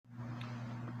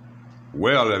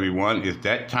Well, everyone, it's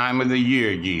that time of the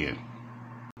year again.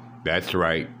 That's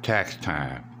right, tax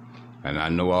time. And I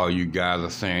know all you guys are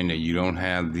saying that you don't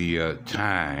have the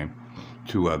time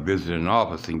to visit an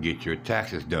office and get your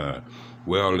taxes done.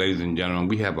 Well, ladies and gentlemen,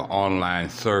 we have an online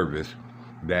service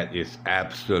that is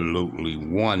absolutely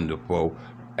wonderful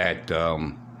at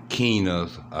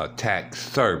Kena's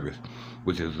Tax Service,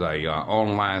 which is a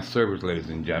online service, ladies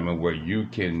and gentlemen, where you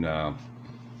can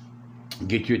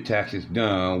get your taxes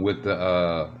done with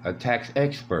a tax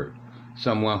expert,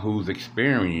 someone who's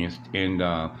experienced in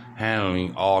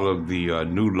handling all of the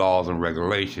new laws and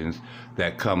regulations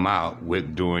that come out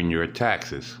with doing your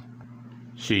taxes.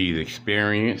 She's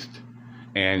experienced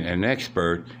and an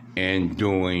expert in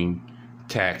doing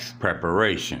tax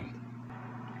preparation.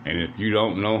 And if you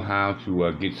don't know how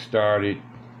to get started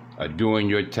doing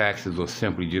your taxes, or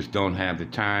simply just don't have the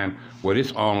time, well,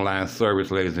 this online service,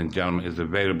 ladies and gentlemen, is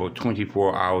available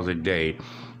 24 hours a day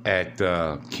at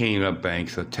Kena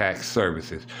Bank's Tax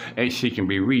Services. And she can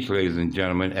be reached, ladies and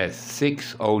gentlemen, at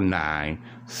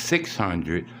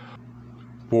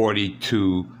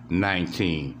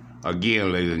 609-600-4219.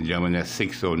 Again, ladies and gentlemen, that's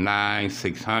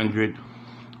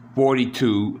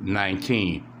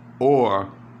 609-600-4219.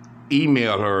 Or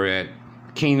email her at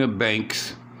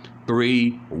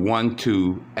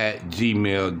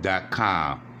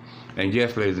kenabanks312@gmail.com. And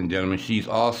yes, ladies and gentlemen, she's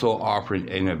also offering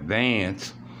an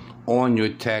advance on your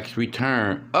tax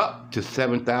return up to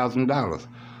 $7,000.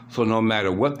 So no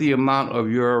matter what the amount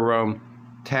of your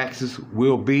taxes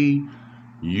will be,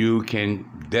 you can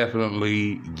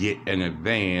definitely get an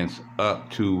advance up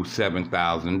to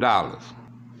 $7,000.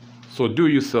 So do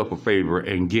yourself a favor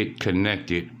and get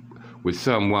connected with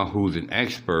someone who's an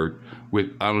expert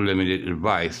with unlimited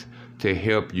advice to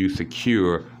help you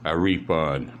secure a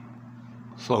refund.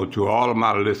 So to all of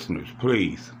my listeners,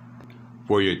 please,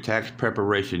 for your tax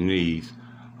preparation needs,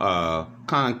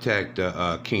 contact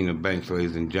Kena Banks,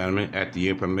 ladies and gentlemen, at the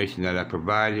information that I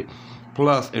provided.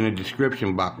 Plus, in the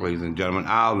description box, ladies and gentlemen,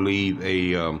 I'll leave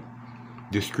a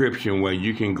description where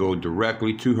you can go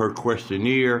directly to her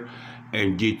questionnaire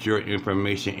and get your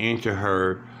information into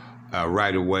her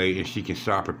right away, and she can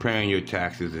start preparing your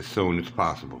taxes as soon as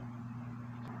possible.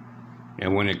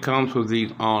 And when it comes to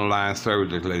these online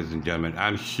services, ladies and gentlemen,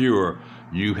 I'm sure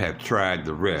you have tried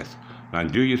the rest. Now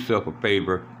do yourself a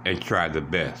favor and try the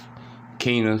best.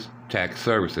 Kena's Tax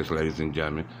Services, ladies and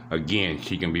gentlemen. Again,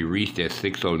 she can be reached at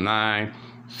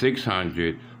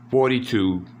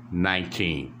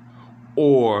 609-600-4219.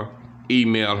 Or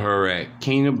email her at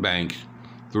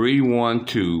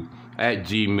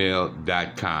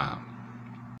kenabanks312@gmail.com.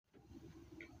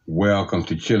 Welcome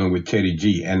to Chilling with Teddy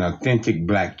G, an authentic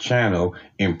black channel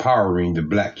empowering the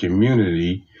black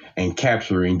community and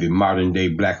capturing the modern day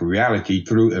black reality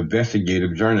through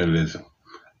investigative journalism.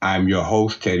 I'm your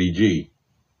host, Teddy G.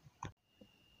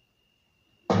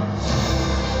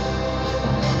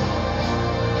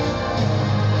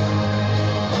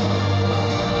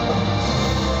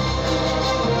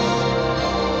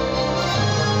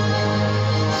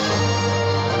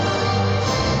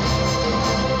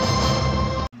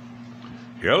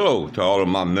 Hello to all of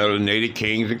my melanated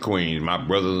kings and queens, my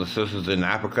brothers and sisters in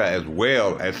Africa as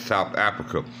well as South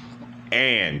Africa,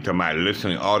 and to my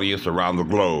listening audience around the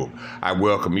globe. I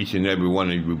welcome each and every one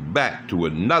of you back to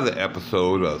another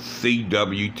episode of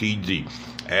CWTG.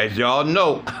 As y'all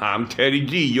know, I'm Teddy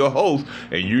G, your host,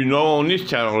 and you know on this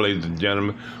channel, ladies and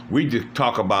gentlemen, we just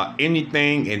talk about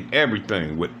anything and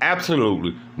everything with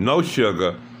absolutely no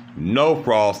sugar, no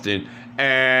frosting,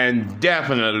 and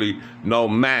definitely no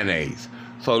mayonnaise.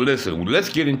 So listen, let's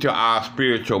get into our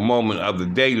spiritual moment of the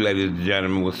day, ladies and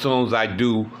gentlemen, as soon as I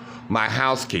do my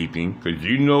housekeeping, because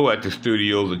you know at the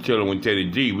studios of Chilling with Teddy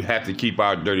G, we have to keep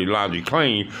our dirty laundry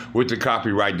clean with the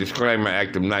Copyright Disclaimer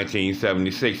Act of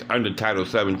 1976 under Title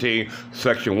 17,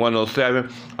 Section 107.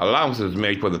 Allowances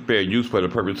made for the fair use for the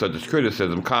purpose such as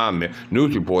criticism, comment,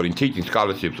 news reporting, teaching,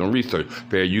 scholarships, and research.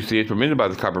 Fair use is permitted by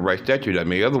the copyright statute that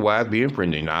may otherwise be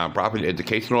infringing. Non-profit,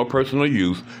 educational, or personal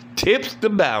use tips the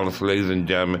balance, ladies and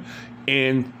gentlemen,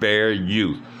 in fair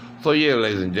use. So yeah,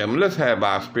 ladies and gentlemen, let's have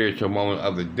our spiritual moment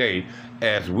of the day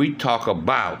as we talk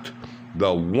about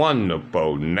the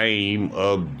wonderful name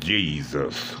of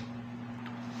Jesus.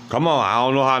 Come on, I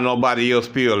don't know how nobody else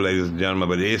feels, ladies and gentlemen,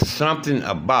 but there's something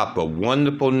about the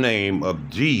wonderful name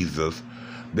of Jesus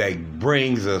that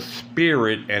brings a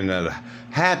spirit and a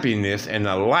happiness and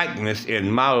a likeness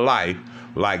in my life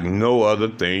like no other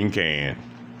thing can.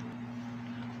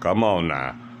 Come on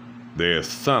now. There's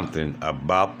something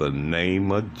about the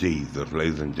name of Jesus,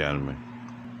 ladies and gentlemen.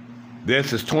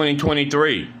 This is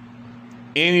 2023.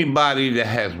 Anybody that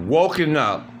has woken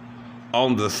up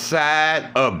on the side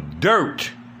of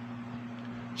dirt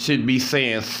should be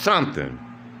saying something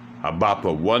about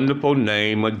the wonderful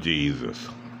name of Jesus.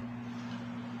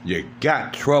 You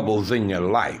got troubles in your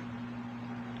life.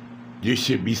 You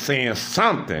should be saying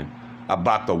something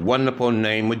about the wonderful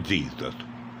name of Jesus.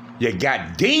 You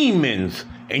got demons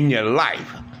in your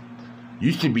life.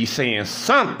 You should be saying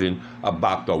something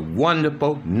about the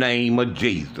wonderful name of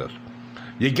Jesus.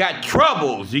 You got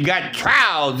troubles, you got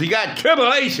trials, you got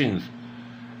tribulations.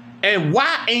 And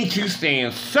why ain't you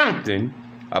saying something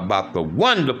about the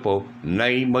wonderful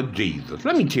name of Jesus?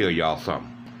 Let me tell y'all something.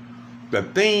 The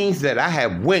things that I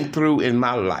have went through in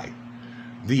my life,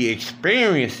 the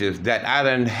experiences that I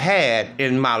done had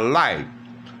in my life,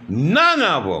 none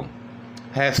of them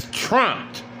has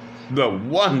trumped the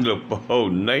wonderful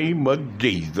name of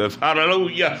Jesus.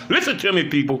 Hallelujah. Listen to me,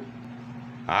 people.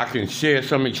 I can share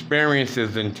some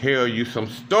experiences and tell you some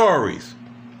stories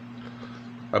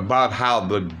about how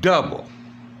the devil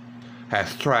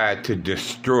has tried to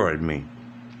destroy me,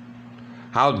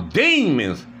 how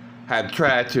demons have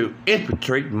tried to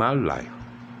infiltrate my life.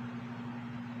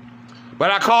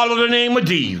 But I call on the name of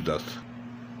Jesus,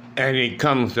 and he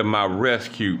comes to my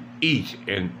rescue each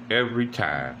and every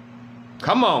time.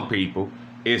 Come on, people.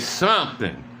 It's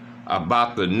something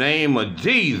about the name of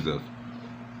Jesus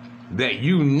that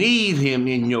you need him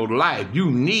in your life. You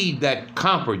need that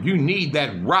comfort. You need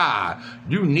that rod.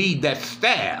 You need that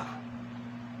staff.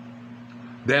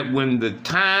 That when the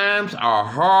times are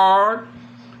hard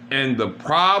and the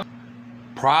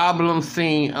problems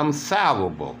seem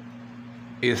unsolvable,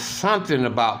 it's something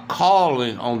about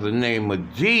calling on the name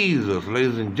of Jesus,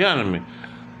 ladies and gentlemen,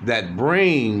 that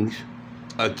brings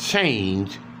a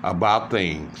change about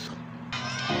things.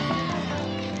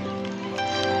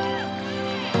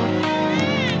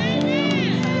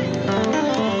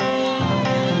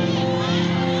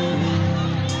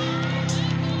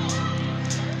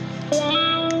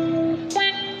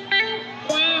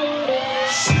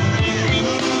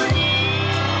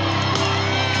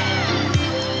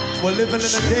 We're living in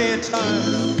a day and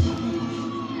time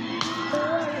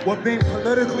where being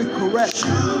politically correct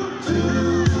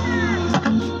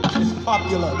is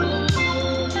popular.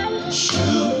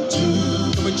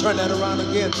 Can we turn that around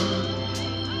again?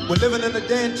 We're living in a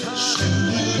day and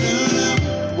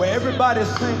time where everybody's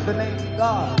saying the name of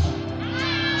God,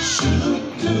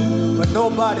 but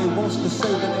nobody wants to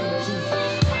say the name of Jesus.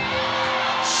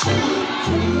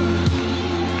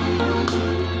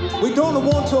 We don't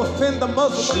want to offend the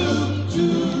Muslims.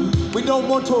 We don't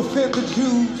want to offend the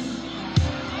Jews.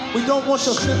 We don't want to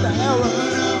offend the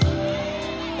Arabs.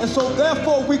 And so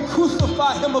therefore we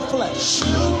crucify him of flesh.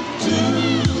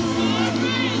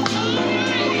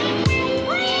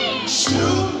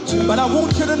 But I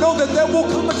want you to know that there will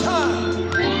come a time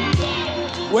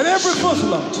when every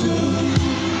Muslim,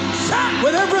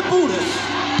 when every Buddhist,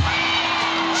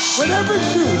 when every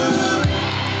Jew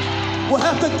will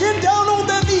have to get down on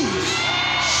their knees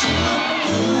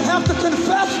and have to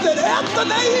confess that at the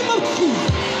name of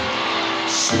Jesus,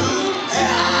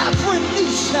 every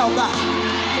knee shall bow.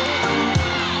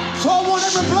 So I want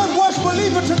every blood-washed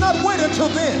believer to not wait until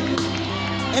then.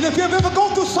 And if you've ever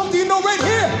gone through something, you know right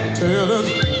here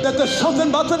that there's something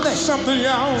about the name. Something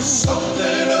else.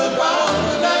 Something about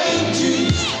the name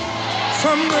Jesus.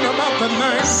 Something about the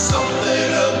name.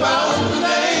 Something about the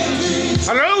name Jesus.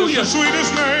 Hallelujah. It's the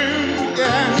sweetest name.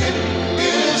 Yeah. It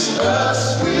is the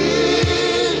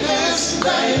sweetest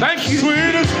name. Thank you.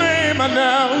 Sweetest name I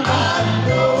know. I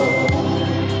know.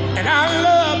 And I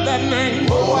love that name.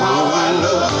 Oh, how I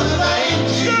love the name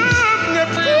Jesus.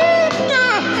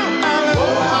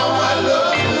 Oh, how I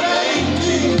love the name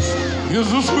Jesus.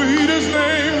 It's the sweetest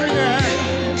name. Yeah.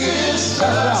 It's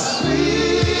the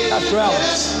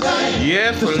sweetest name.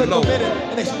 Yes, Just take Lord. a minute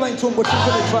and explain to him what you're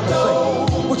really trying to say.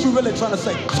 What you're really trying to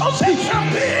say.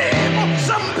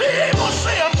 Some people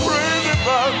say I'm crazy,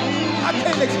 but I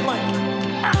can't explain.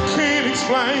 I can't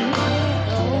explain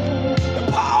the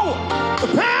power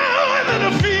that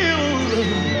I feel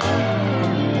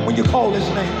when you call his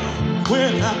name.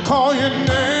 When I call your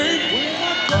name,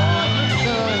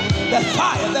 that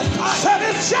fire. Said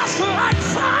it's just like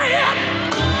fire.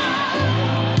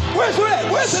 Where's it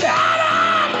at? Where's it at?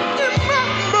 In my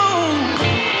bones.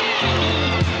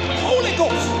 Holy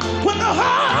Ghost. When the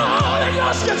Holy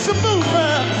Ghost gets to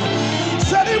moving,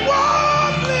 said he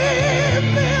won't leave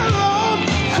me alone.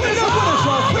 Clean up with us,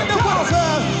 y'all. Clean up with us.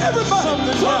 Everybody.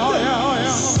 Something about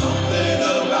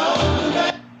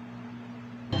that.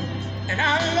 And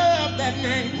I love that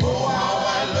name. Oh, how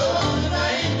I love the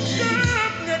name Jesus.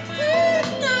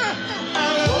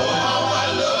 Oh, how I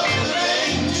love the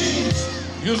name Jesus.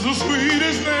 It's the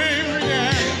sweetest name,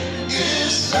 yeah.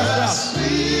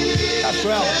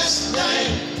 Pastor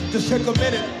Allen, just take a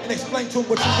minute and explain to him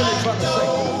what you're really trying to say.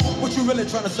 What you're really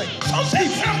trying to say.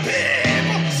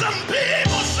 Some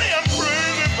people say I'm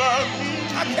crazy, but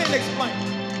I can't explain.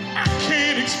 I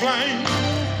can't explain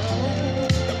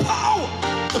The power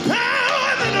the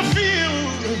power that I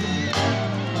feel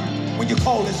when you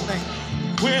call his name.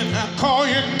 when I call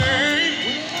your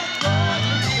name.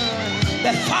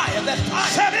 That fire, that fire.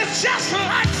 Said it's just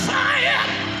like fire.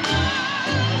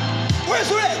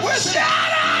 Where's it at? Where's it at?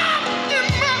 Shut up in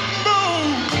my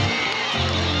bones.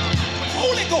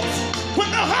 Holy Ghost. When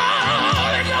the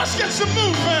Holy Ghost gets to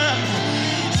moving,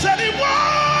 said he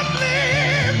won't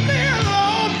leave me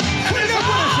alone. Bring that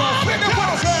with us, y'all. Bring that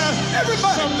with us.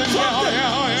 Everybody. Something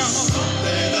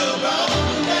about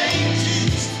the name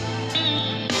Jesus.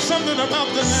 Something about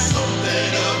the name.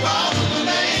 Something about the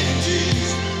name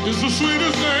Jesus. It's the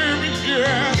sweetest name,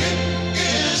 yeah. It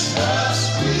is the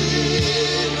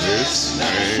sweetest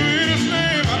name. Sweetest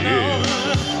name I know.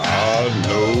 I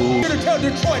know. I'm gonna tell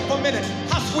Detroit for a minute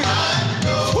how sweet.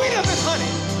 Sweeter than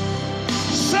honey.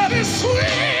 Said it's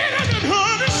sweeter than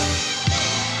honey.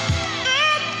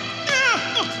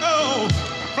 Oh,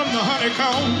 from the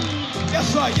honeycomb.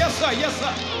 Yes, sir. Yes, sir. Yes,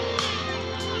 sir.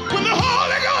 When the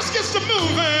Holy Ghost gets to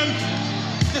moving,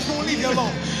 Just won't leave you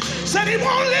alone. said he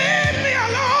won't leave me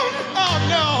alone. Oh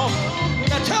no.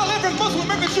 Now tell every Muslim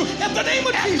member you, at the name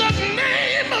of At Jesus, the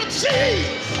name of Jesus,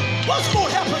 what's going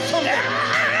to happen someday?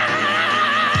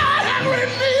 every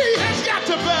knee has got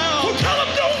to bow. Well, tell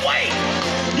them don't wait.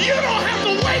 You don't have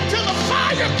to wait till the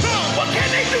fire comes. What can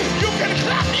they do? You can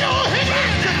clap your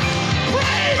hands.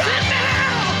 Praise it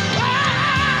now.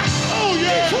 Ah! Oh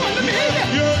yeah. Detroit, let me hear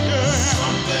you. Yeah, yeah.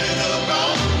 Something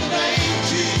about the name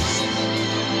Jesus.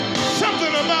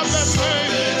 Something about that name.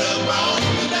 Something about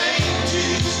the name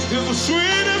Jesus. Is the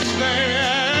sweetest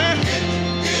name.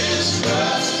 It is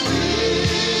the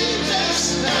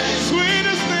sweetest name.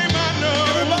 Sweetest name I know.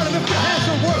 Everybody lift your hands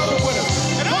and worship with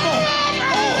us. And Come on.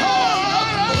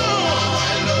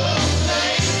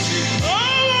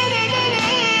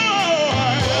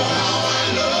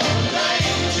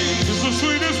 It's the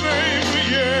sweetest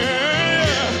name,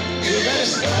 yeah.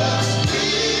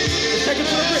 Let's take it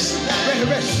to the wrist.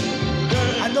 Ready, rest.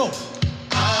 I know.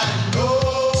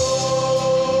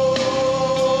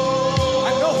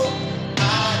 I know.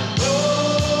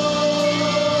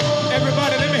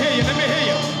 Everybody, let me hear you. Let me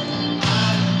hear you.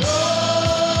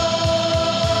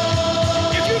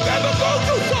 If you've ever gone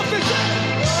through something,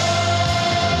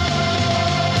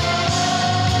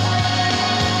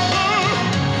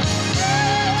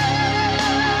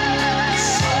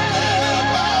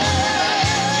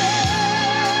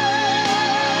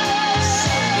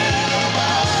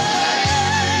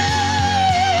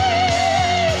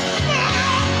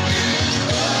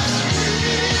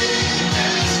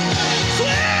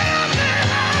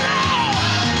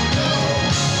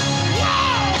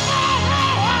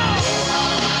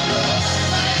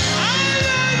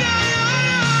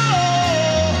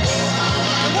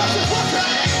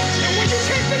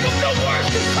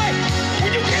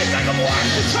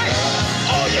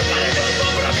 all you gotta do is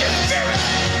open up your spirit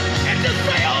and just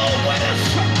say, oh, with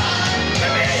us.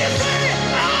 Let me hear you say it.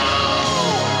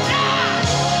 Oh,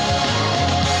 yeah.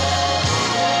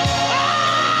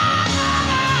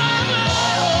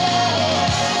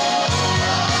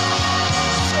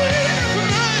 Sweetest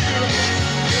name.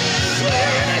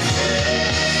 Sweetest.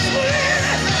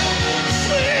 Sweetest.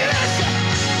 Sweetest.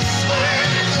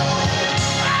 Sweetest.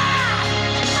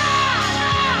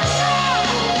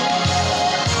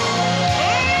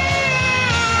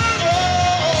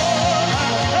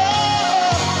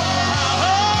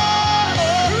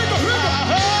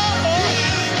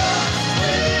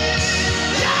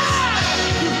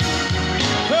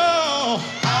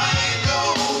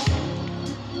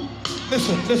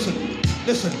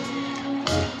 Listen.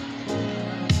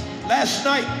 Last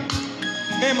night,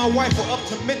 me and my wife were up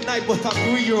to midnight with our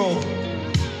 3-year-old.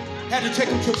 Had to take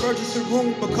him to emergency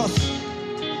room because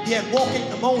he had walking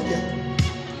pneumonia.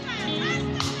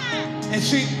 And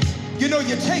see, you know,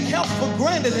 you take health for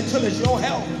granted until it's your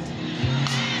health.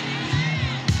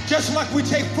 Just like we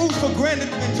take food for granted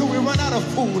until we run out of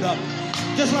food.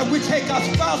 Just like we take our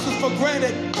spouses for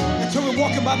granted until we're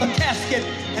walking by the casket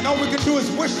and all we can do is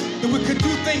wish that we could do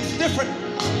things different.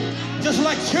 Just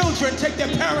like children take their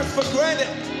parents for granted.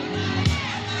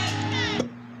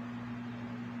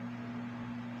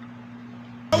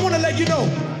 I want to let you know,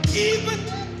 even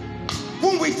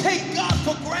when we take God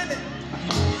for granted,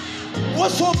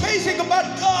 what's so amazing about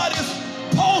God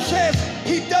is Paul says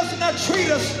he does not treat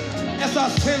us as our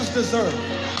sins deserve.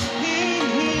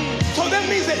 So that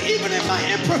means that even in my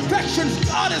imperfections,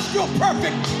 God is still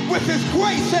perfect with his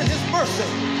grace and his mercy.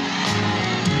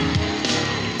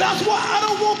 That's why I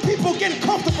don't want people getting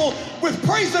comfortable with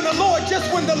praising the Lord just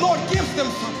when the Lord gives them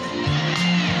something.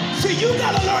 See, you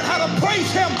got to learn how to praise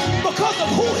him because of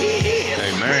who he is.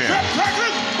 Amen.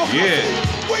 Yeah.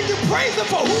 When you praise him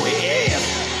for who he is,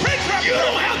 you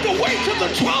don't have to wait till the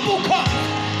trouble comes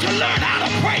to learn how to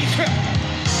praise him.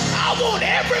 I want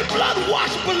every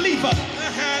blood-washed believer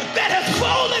that has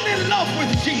fallen in love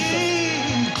with Jesus.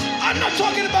 I'm not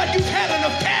talking about you've had an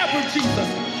affair with Jesus,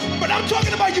 but I'm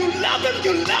talking about you love him,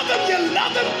 you love him, you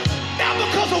love him, not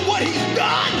because of what he's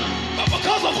done, but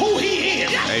because of who he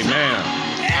is. Amen.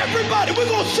 Everybody, we're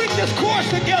going to sing this chorus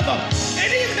together.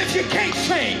 And even if you can't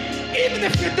sing, even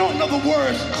if you don't know the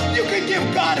words, you can give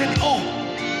God an oath.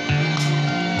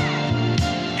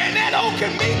 And that oath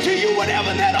can mean to you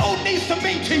whatever that oath needs to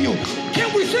mean to you. Can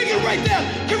we sing it right there?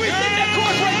 Can we sing that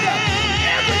chorus right there?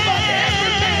 Everybody,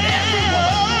 every man, every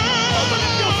woman, open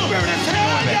up your spirit and sing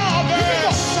with me. Here we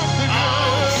go.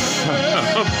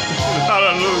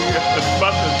 Hallelujah. It's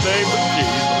about the name of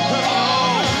Jesus.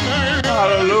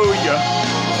 Hallelujah.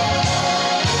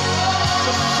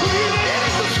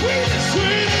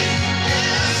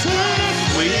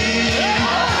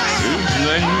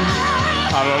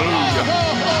 Hallelujah.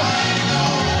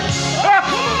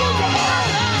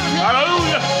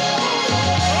 Hallelujah.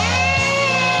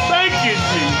 Thank you,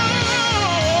 Jesus.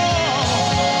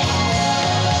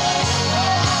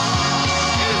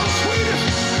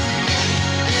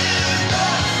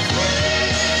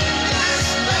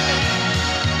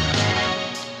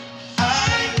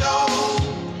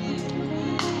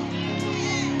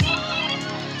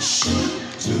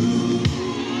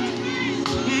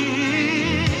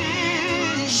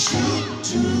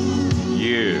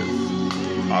 Yes.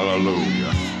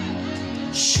 Hallelujah.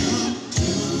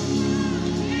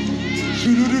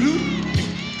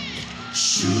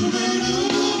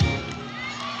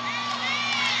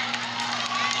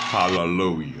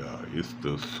 Hallelujah. It's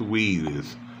the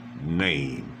sweetest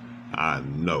name I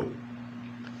know.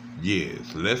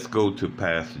 Yes, let's go to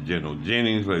Pastor General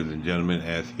Jennings, ladies and gentlemen,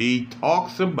 as he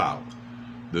talks about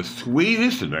the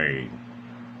sweetest name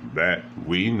that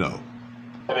we know.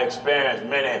 I've experienced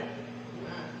many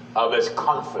of his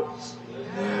comforts.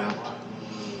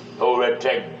 Oh,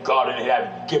 thank God, and he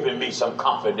have given me some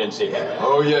confidence in him.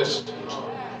 Oh, yes.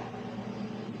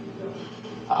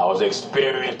 I was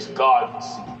experiencing God's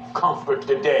comfort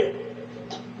today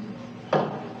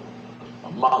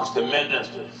amongst the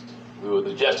ministers. We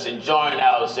were just enjoying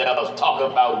ourselves, talking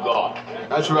about God.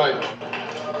 That's right.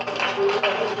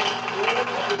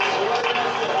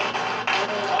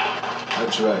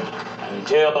 That's right.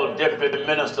 Until different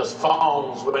ministers'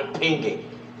 phones went pinging.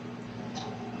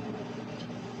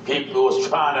 People was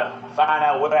trying to find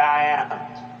out where I am.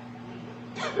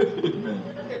 Amen.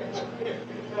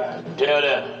 Until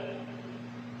the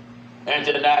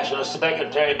International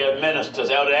Secretary of Ministers,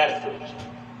 Elder Etheridge,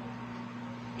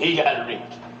 he got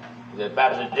reached. He said,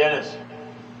 Pastor Dennis,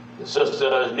 the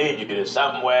sisters need you. There's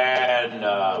somewhere in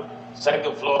the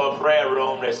second floor prayer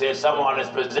room, they said someone is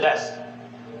possessed.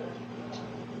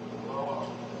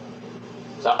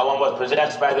 Someone was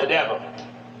possessed by the devil.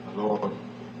 Lord.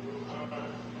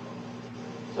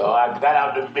 So I got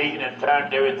out the meeting and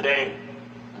turned everything,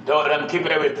 and told them keep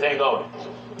everything going.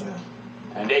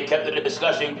 And they kept the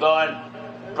discussion going.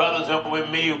 Brothers went with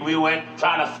me. We went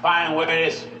trying to find where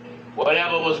this,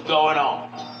 whatever was going on.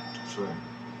 That's right.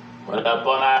 But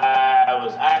I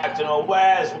was asking, well,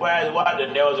 where's what?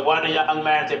 And there was one young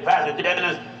man said, Pastor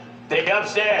Dennis, they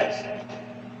upstairs.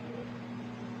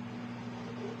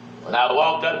 When I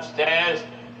walked upstairs,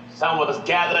 someone was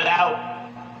gathered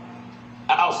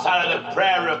outside of the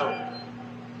prayer room,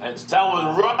 and someone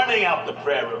was running out the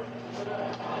prayer room.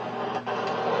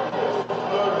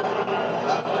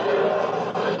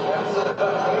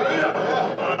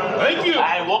 Thank you.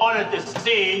 I wanted to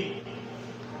see,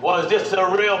 was this a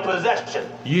real possession?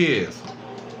 Yes.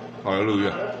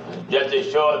 Hallelujah. Just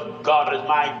as sure as God is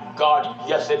my God,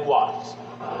 yes it was.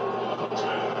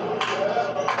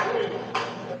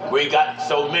 We got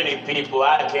so many people,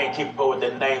 I can't keep up with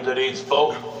the names of these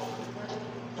folk.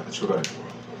 That's right.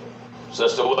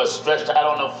 Sister was stretched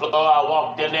out on the floor. I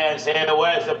walked in there and said,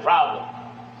 where's the problem?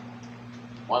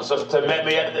 One sister met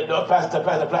me at the door, Pastor,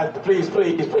 please,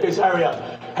 hurry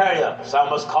up. Some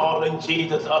was calling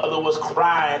Jesus, other was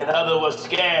crying, other was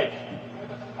scared.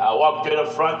 I walked to the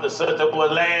front, the sister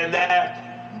was laying there,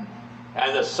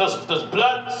 and the sister's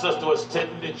blood sister was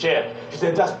sitting in the chair. She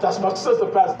said, that's my sister,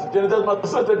 Pastor Dennis, that's my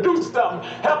sister, do something,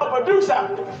 help her do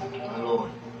something. My Lord.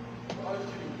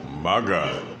 My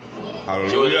God. Hallelujah.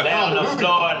 She was down on the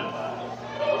floor, and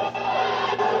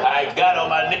I got on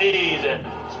my knees and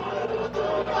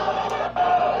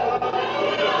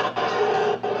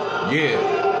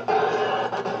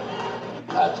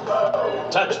I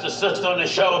touched the sister on the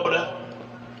shoulder.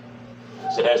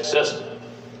 Said, sister,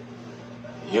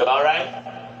 you all right?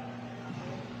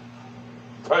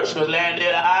 First she was laying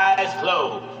there, her eyes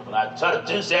closed. When I touched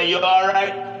her and said, you all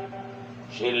right?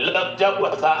 She looked up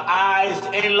with her eyes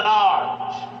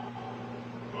enlarged.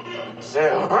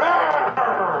 Said,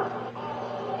 "Rrr."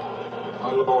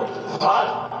 My Lord. What?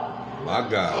 My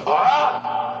God.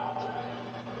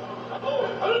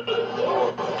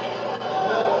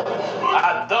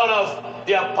 I thought of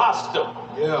the apostle.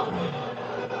 Yeah.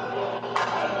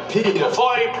 Peter.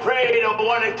 Before he prayed on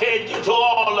one occasion, he told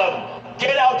all of them,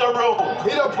 get out the room.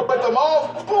 Peter put them all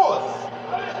forth.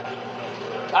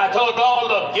 I told all of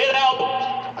them, get out.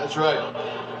 That's right.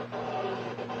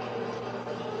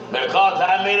 Because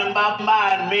I made up my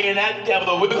mind, me and that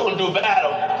devil, we're going to do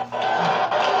battle.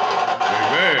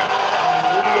 Amen.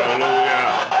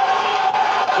 Hallelujah.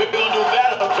 We're going to do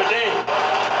battle today.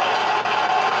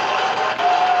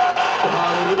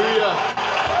 Hallelujah.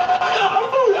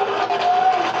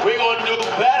 We're going to do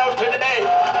battle today.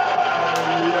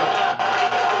 Hallelujah.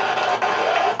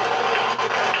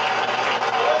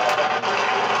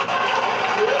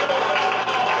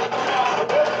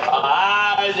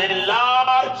 Eyes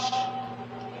enlarged,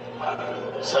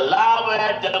 saliva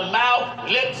at the mouth,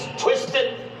 lips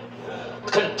twisted,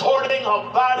 contorting her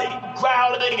body,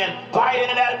 growling and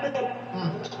biting at me.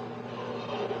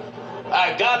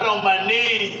 I got on my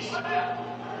knees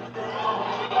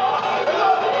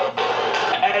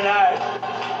and I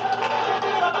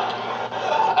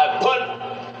put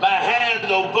my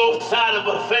hands on both sides of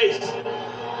her face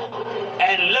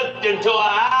and looked into her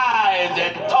eyes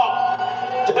and talked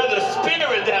to the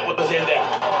spirit that was in there.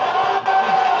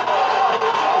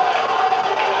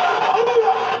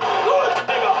 Hallelujah. Glory to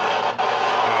God.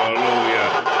 Hallelujah.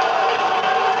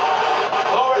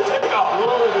 Glory to God.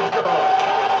 Glory to God.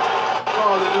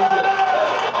 Hallelujah.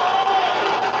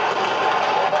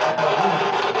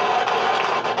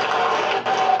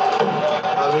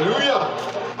 Hallelujah.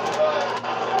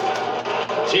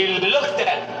 She looked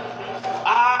at me,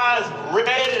 eyes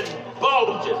red and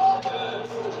bulging.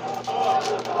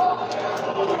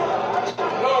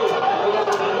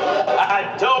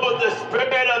 I told the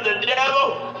spirit of the devil,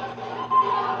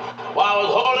 while I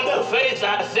was holding her face,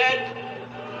 I said,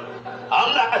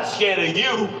 I'm not scared of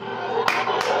you.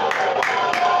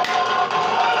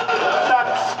 I'm not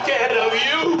scared of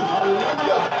you.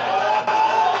 Hallelujah.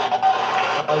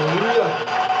 Hallelujah.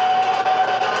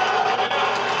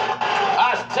 I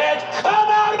said, come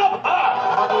out of her.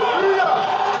 Hallelujah.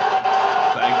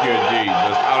 Thank you,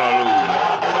 Jesus. Hallelujah.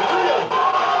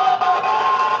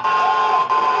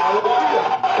 Hallelujah.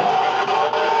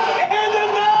 In the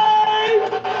name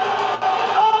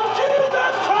of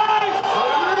Jesus Christ,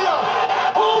 Hallelujah.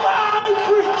 whom I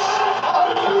preach,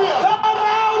 Hallelujah. come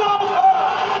out of her.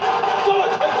 Go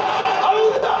ahead.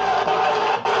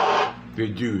 Hallelujah.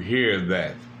 Did you hear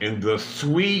that? In the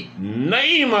sweet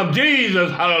name of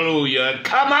Jesus, hallelujah.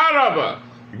 Come out of her.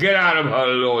 Get out of her,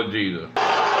 Lord Jesus.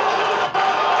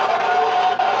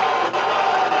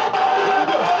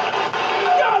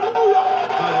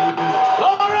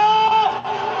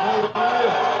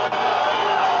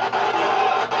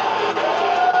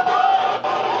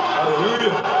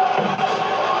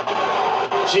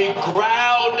 She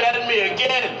growled at me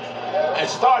again and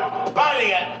started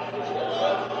biting at me.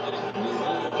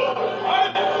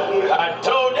 I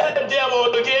told that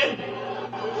devil again,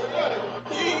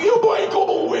 you ain't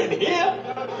gonna win here.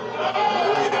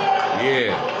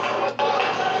 Yeah.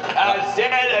 I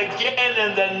said again,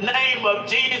 in the name of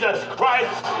Jesus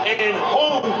Christ, in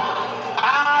whom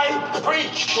I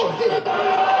preach,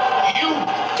 you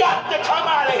got to come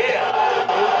out of here.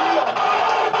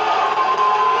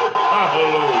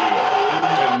 Hallelujah.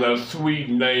 In the sweet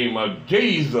name of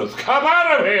Jesus, come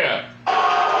out of here.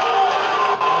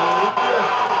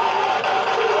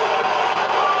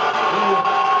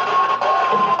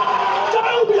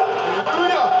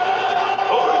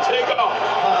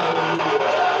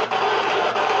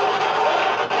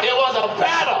 It was a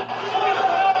battle.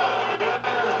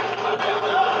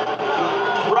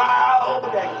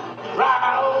 Growled and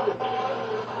growled.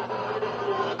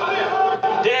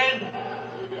 Then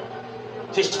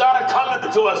she started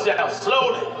coming to herself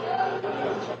slowly.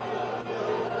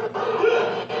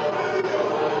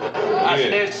 I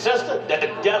said, sister, the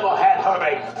devil had her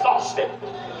exhausted.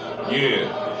 Yeah.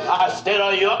 I said,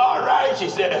 are you all right? She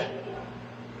said,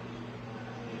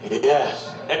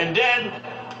 yes. And then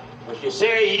when she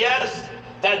said yes,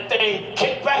 that thing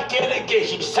kicked back in again.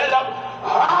 She set up.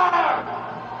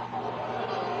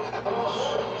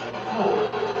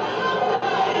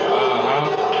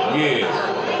 Yeah.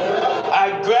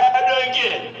 I grabbed her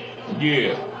again.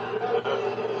 Yeah.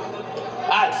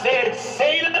 I said,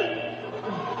 Satan,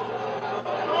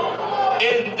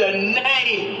 in the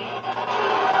name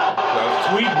The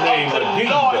sweet name of of the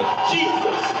Lord Jesus.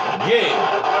 Jesus, Yeah.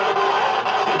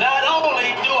 not only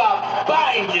do I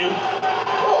bind you,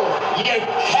 you got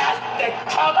to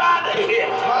come out of here.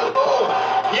 My Lord.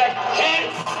 You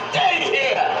can't stay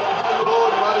here. My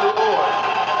Lord, my Lord.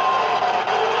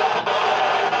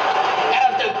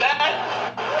 After that,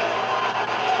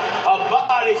 her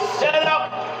body set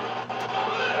up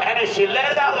and she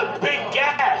let out a big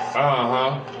gas.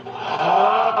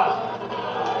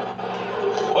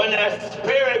 When that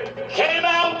spirit came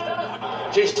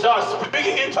out, she started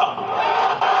speaking in tongues.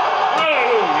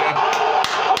 Hallelujah.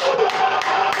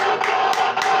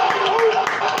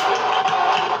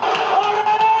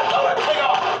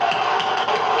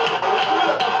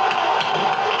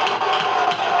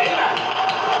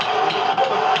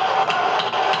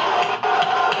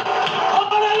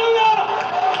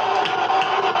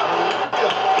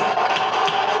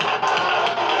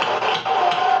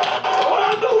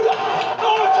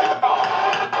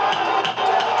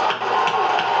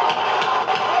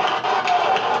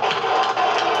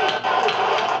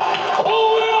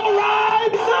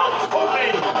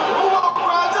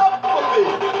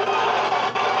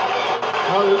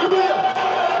 Hallelujah.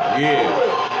 Yeah.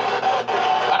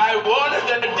 I wanted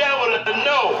the devil to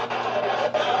know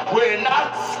we're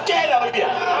not scared of you.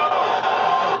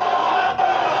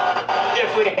 If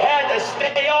we had to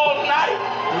stay all night,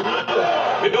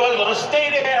 we were going to stay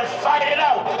there and fight it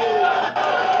out.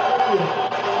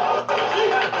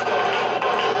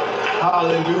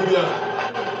 Hallelujah.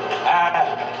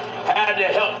 I had to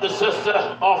help the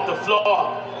sister off the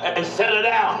floor and set her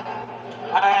down.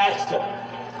 I asked her,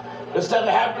 "Has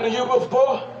something happened to you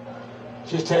before?"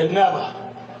 She said, "Never.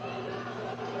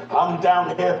 I'm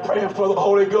down here praying for the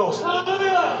Holy Ghost.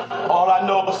 All I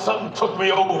know is something took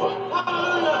me over."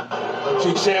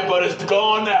 She said, "But it's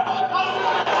gone now."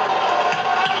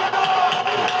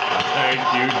 Thank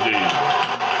you, Jesus.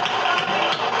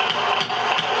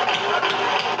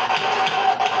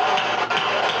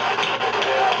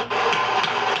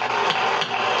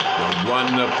 The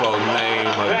wonderful name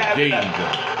of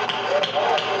Jesus.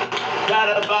 Got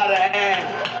her by the hand,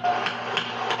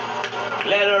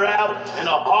 let her out in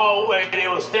the hallway. They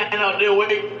were standing out there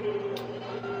waiting.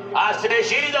 I said,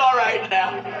 "She's all right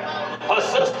now." Her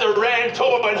sister ran to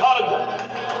her and hugged her.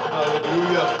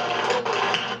 Hallelujah.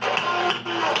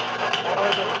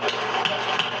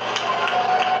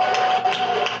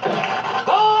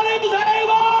 God is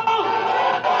able.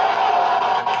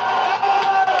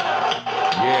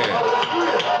 Yeah.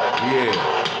 Yeah.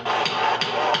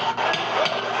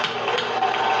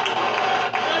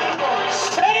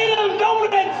 Satan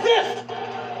don't exist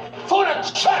for the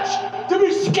church to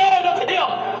be scared of him.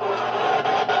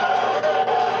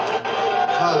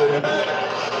 Hallelujah.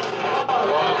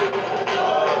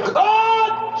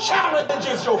 God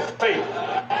challenges your faith.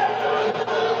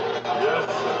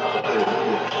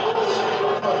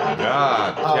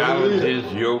 God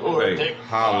challenges your Hallelujah. faith.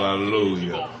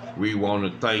 Hallelujah. We want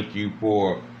to thank you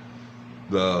for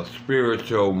the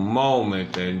spiritual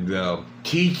moment and the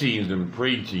teachings and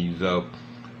preachings of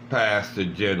Pastor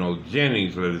General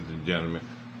Jennings, ladies and gentlemen.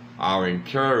 I'll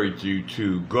encourage you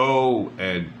to go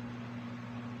and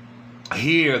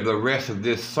hear the rest of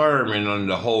this sermon on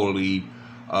the Holy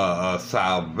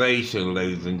Salvation,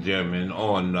 ladies and gentlemen,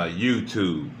 on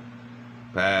YouTube.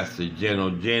 Pastor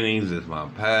General Jennings is my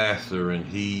pastor, and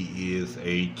he is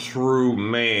a true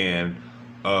man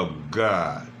of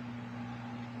God.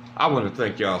 I want to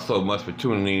thank y'all so much for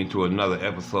tuning in to another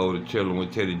episode of Chilling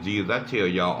with Teddy Jesus. I tell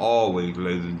y'all always,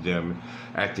 ladies and gentlemen,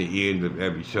 at the end of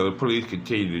every show, please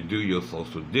continue to do your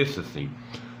social distancing.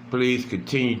 Please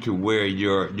continue to wear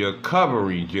your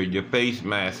coverings, your face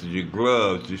masks, your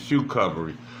gloves, your shoe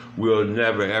coverings. We'll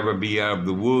never ever be out of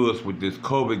the woods with this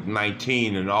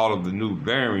COVID-19 and all of the new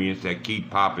variants that keep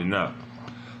popping up.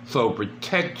 So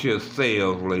protect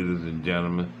yourselves, ladies and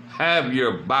gentlemen. Have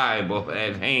your Bible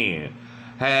at hand.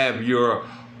 Have your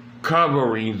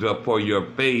coverings up for your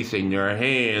face and your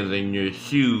hands and your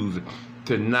shoes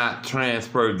to not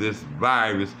transfer this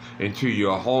virus into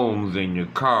your homes and your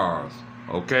cars.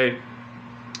 Okay?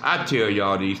 I tell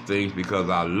y'all these things because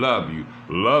I love you.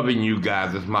 Loving you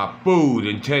guys is my food,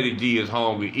 and Teddy D is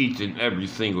hungry each and every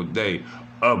single day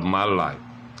of my life.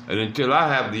 And until I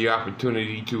have the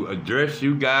opportunity to address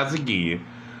you guys again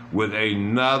with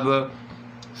another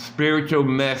spiritual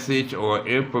message or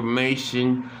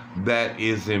information that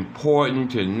is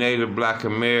important to Native Black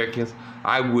Americans,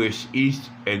 I wish each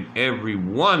and every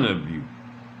one of you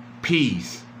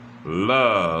peace,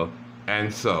 love,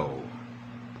 and soul.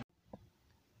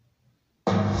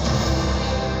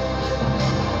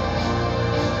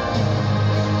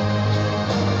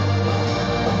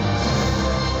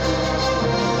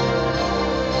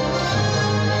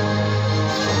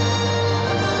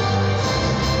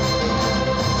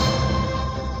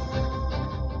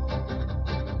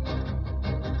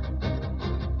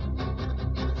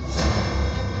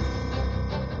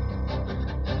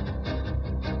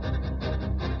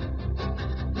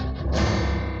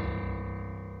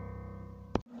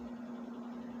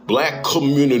 Black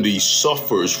community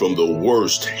suffers from the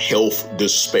worst health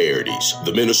disparities.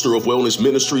 The Minister of Wellness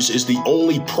Ministries is the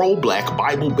only pro-Black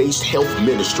Bible-based health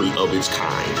ministry of its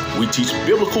kind. We teach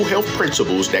biblical health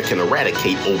principles that can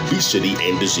eradicate obesity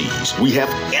and disease. We have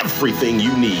everything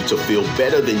you need to feel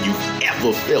better than you've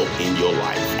ever felt in your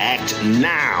life. Act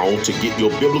now to get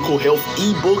your biblical health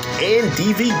ebook and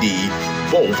DVD,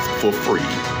 both for free.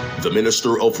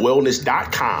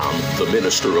 TheMinisterofWellness.com,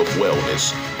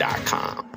 TheMinisterofWellness.com.